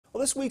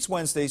Well, this week's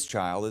Wednesday's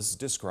child is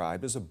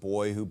described as a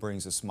boy who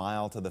brings a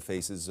smile to the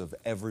faces of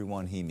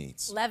everyone he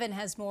meets. Levan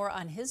has more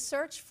on his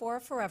search for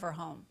a forever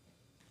home.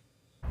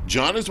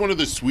 John is one of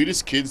the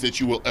sweetest kids that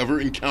you will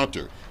ever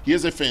encounter. He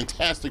has a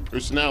fantastic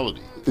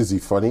personality. Is he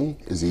funny?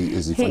 Is he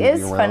funny? He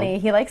is funny.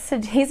 He likes to.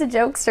 He's a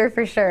jokester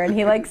for sure, and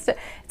he likes to.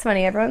 It's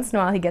funny. Every once in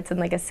a while, he gets in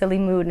like a silly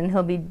mood, and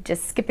he'll be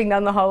just skipping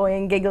down the hallway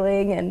and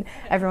giggling, and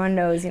everyone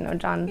knows,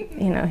 John.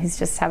 He's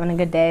just having a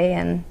good day,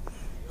 and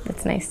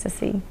it's nice to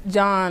see.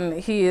 John,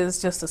 he is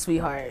just a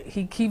sweetheart.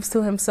 He keeps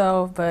to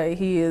himself, but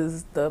he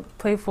is the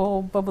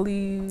playful,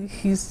 bubbly.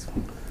 He's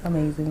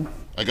amazing.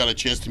 I got a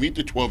chance to meet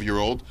the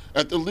 12-year-old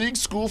at the League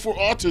School for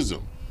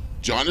Autism.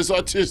 John is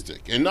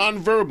autistic and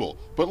nonverbal,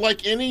 but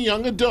like any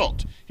young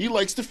adult, he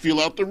likes to feel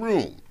out the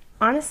room.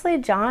 Honestly,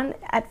 John,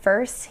 at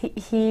first,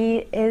 he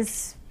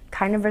is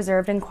kind of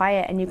reserved and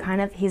quiet, and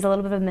he's a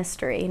little bit of a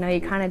mystery.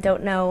 You kind of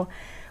don't know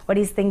what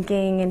he's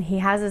thinking, and he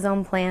has his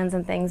own plans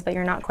and things, but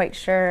you're not quite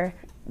sure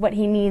what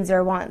he needs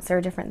or wants or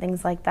different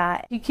things like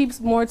that. He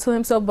keeps more to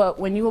himself, but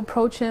when you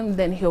approach him,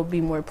 then he'll be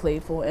more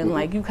playful,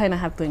 and you kind of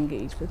have to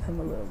engage with him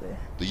a little bit.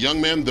 The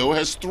young man, though,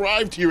 has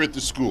thrived here at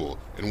the school,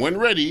 and when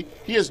ready,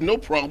 he has no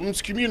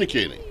problems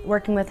communicating.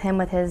 Working with him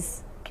with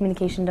his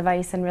communication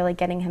device and really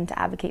getting him to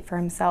advocate for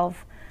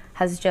himself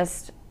has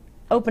just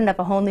opened up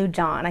a whole new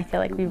John. I feel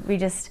like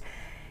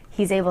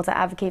he's able to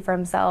advocate for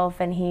himself,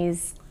 and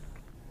he's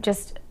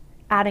just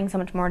adding so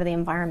much more to the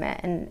environment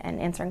and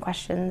answering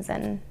questions,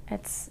 and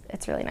it's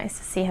really nice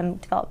to see him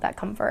develop that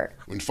comfort.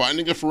 When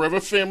finding a forever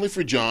family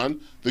for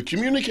John, the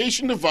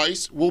communication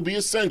device will be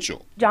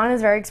essential. John is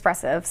very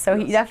expressive, so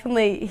he'll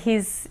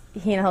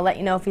let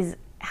you know if he's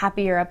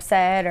happy or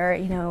upset, or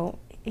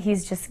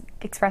he's just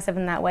expressive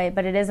in that way,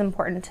 but it is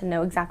important to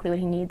know exactly what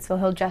he needs, so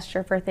he'll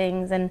gesture for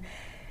things, and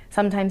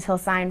sometimes he'll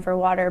sign for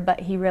water,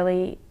 but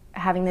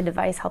having the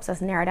device helps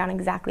us narrow down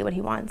exactly what he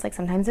wants. Like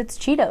sometimes it's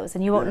Cheetos,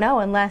 and you won't know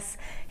unless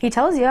he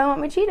tells you, I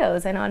want my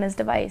Cheetos, and on his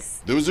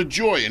device. There was a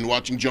joy in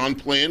watching John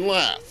play and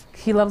laugh.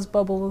 He loves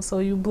bubbles, so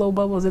you blow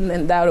bubbles, and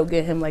then that'll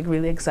get him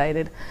really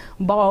excited.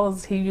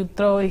 Balls, you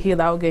throw it,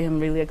 that'll get him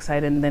really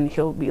excited, and then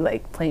he'll be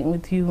playing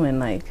with you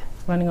and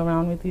running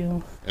around with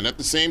you. And at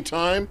the same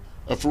time,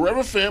 a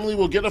forever family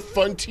will get a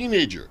fun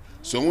teenager,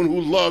 someone who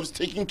loves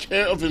taking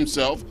care of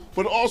himself,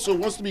 but also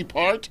wants to be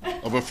part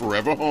of a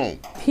forever home.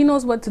 He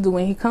knows what to do.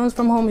 When he comes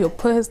from home, he'll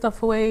put his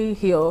stuff away,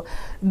 he'll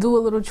do a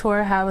little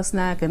chore, have a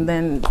snack, and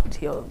then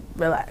he'll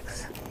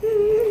relax.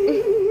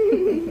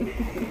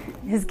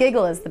 His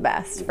giggle is the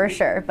best, for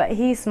sure, but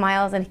he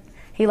smiles and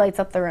he lights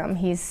up the room.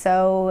 He's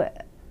so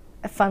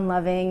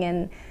fun-loving,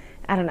 and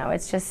I don't know,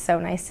 it's just so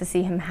nice to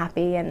see him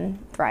happy and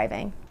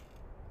thriving.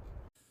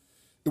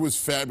 It was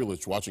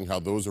fabulous watching how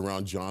those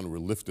around John were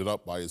lifted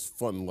up by his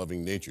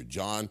fun-loving nature.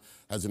 John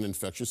has an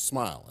infectious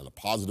smile and a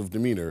positive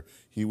demeanor.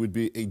 He would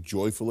be a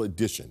joyful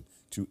addition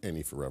to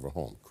any forever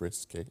home.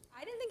 Chris, Kate?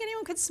 I didn't think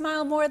anyone could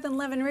smile more than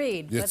Levan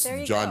Reid, Yes, but there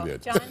you John go.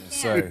 did. John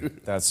can.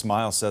 That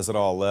smile says it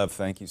all. Lev,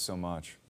 thank you so much.